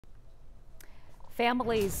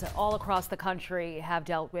Families all across the country have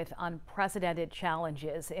dealt with unprecedented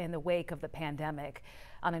challenges in the wake of the pandemic.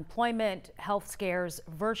 Unemployment, health scares,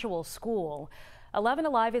 virtual school. 11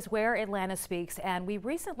 Alive is where Atlanta speaks, and we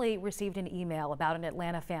recently received an email about an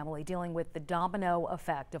Atlanta family dealing with the domino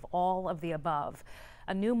effect of all of the above.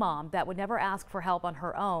 A new mom that would never ask for help on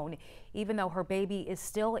her own, even though her baby is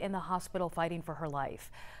still in the hospital fighting for her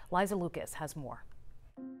life. Liza Lucas has more.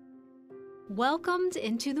 Welcomed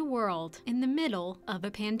into the world in the middle of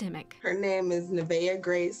a pandemic. Her name is Nevaeh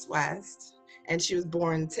Grace West, and she was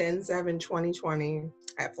born 10/7/2020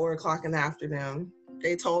 at 4 o'clock in the afternoon.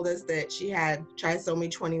 They told us that she had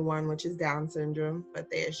trisomy 21, which is Down syndrome, but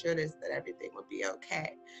they assured us that everything would be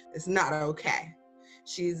okay. It's not okay.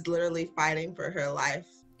 She's literally fighting for her life.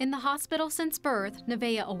 In the hospital since birth,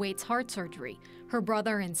 Nevaeh awaits heart surgery. Her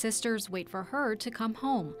brother and sisters wait for her to come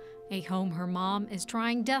home, a home her mom is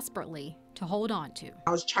trying desperately to hold on to.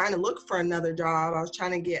 I was trying to look for another job. I was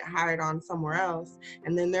trying to get hired on somewhere else,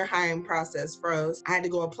 and then their hiring process froze. I had to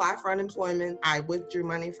go apply for unemployment. I withdrew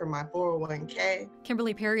money from my 401k.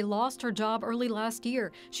 Kimberly Perry lost her job early last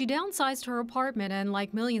year. She downsized her apartment and,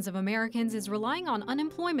 like millions of Americans, is relying on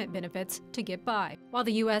unemployment benefits to get by. While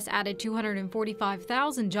the U.S. added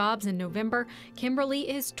 245,000 jobs in November, Kimberly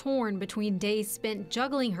is torn between days spent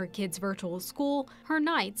juggling her kids' virtual school, her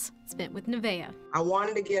nights spent with Nevaeh. I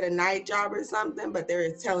wanted to get a night job or something, but they're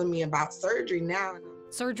telling me about surgery now.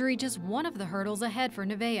 Surgery just one of the hurdles ahead for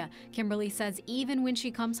Nevaeh. Kimberly says even when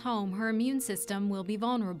she comes home, her immune system will be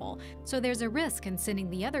vulnerable, so there's a risk in sending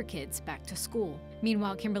the other kids back to school.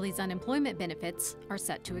 Meanwhile, Kimberly's unemployment benefits are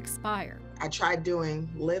set to expire. I tried doing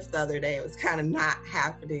Lyft the other day. It was kind of not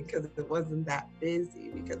happening because it wasn't that busy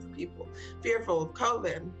because people fearful of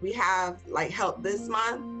COVID. We have help this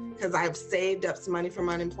month because I've saved up some money from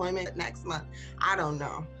unemployment. Next month, I don't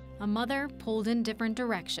know. A mother pulled in different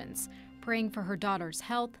directions, praying for her daughter's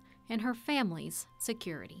health and her family's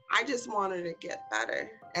security. I just want her to get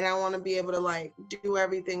better, and I want to be able to do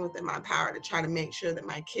everything within my power to try to make sure that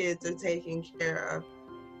my kids are taken care of.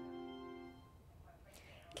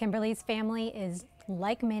 Kimberly's family is,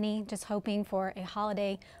 like many, just hoping for a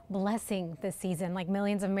holiday blessing this season. Like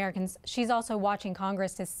millions of Americans, she's also watching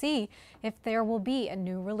Congress to see if there will be a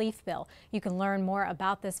new relief bill. You can learn more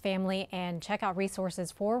about this family and check out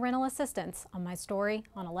resources for rental assistance on my story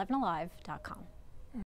on 11alive.com.